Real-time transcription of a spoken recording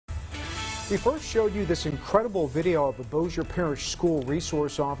We first showed you this incredible video of a Bossier Parish school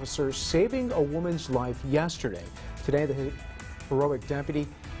resource officer saving a woman's life yesterday. Today, the heroic deputy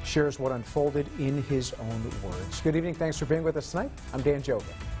shares what unfolded in his own words. Good evening. Thanks for being with us tonight. I'm Dan Jovic.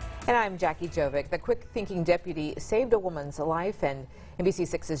 And I'm Jackie Jovic. The quick-thinking deputy saved a woman's life, and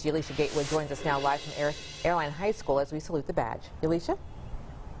NBC6's Yalisha Gatewood joins us now live from Airline High School as we salute the badge. Yalisha?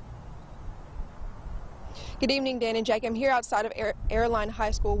 Good evening, Dan and Jackie. I'm here outside of Airline High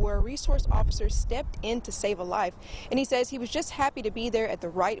School where a resource officer stepped in to save a life. And he says he was just happy to be there at the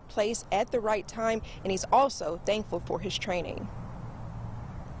right place at the right time, and he's also thankful for his training.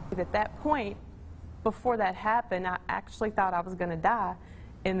 At that point, before that happened, I actually thought I was going to die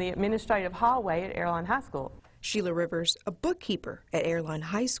in the administrative hallway at Airline High School. Sheila Rivers, a bookkeeper at Airline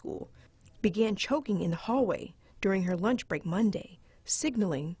High School, began choking in the hallway during her lunch break Monday,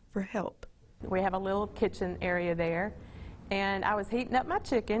 signaling for help. We have a little kitchen area there, and I was heating up my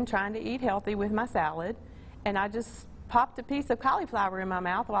chicken, trying to eat healthy with my salad, and I just popped a piece of cauliflower in my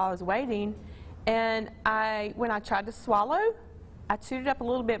mouth while I was waiting, and when I tried to swallow, I chewed it up a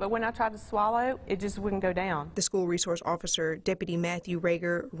little bit, but when I tried to swallow, it just wouldn't go down. The school resource officer, Deputy Matthew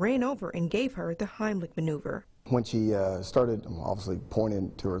Rager, ran over and gave her the Heimlich maneuver. When she started obviously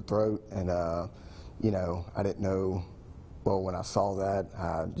pointing to her throat, and you know, I didn't know. Well, when I saw that,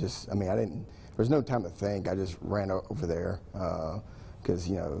 I didn't. There's no time to think. I just ran over there because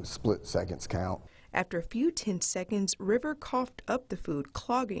you know, split seconds count. After a few tense seconds, River coughed up the food,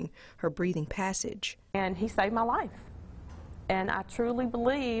 clogging her breathing passage. And he saved my life. And I truly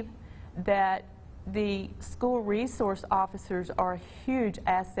believe that the school resource officers are a huge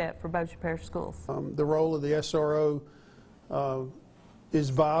asset for Bossier Parish schools. The role of the SRO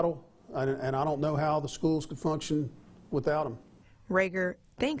is vital, and I don't know how the schools could function without them. Rager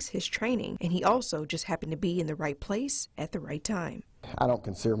thanks his training, and he also just happened to be in the right place at the right time. I don't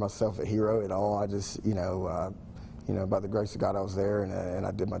consider myself a hero at all. I just, you know, by the grace of God, I was there, and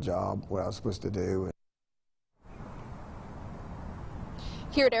I did my job, what I was supposed to do.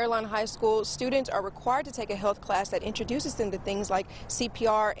 Here at Airline High School, students are required to take a health class that introduces them to things like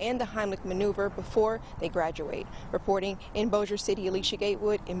CPR and the Heimlich maneuver before they graduate. Reporting in Bossier City, Yalisha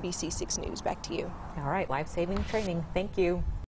Gatewood, NBC6 News. Back to you. All right, life-saving training. Thank you.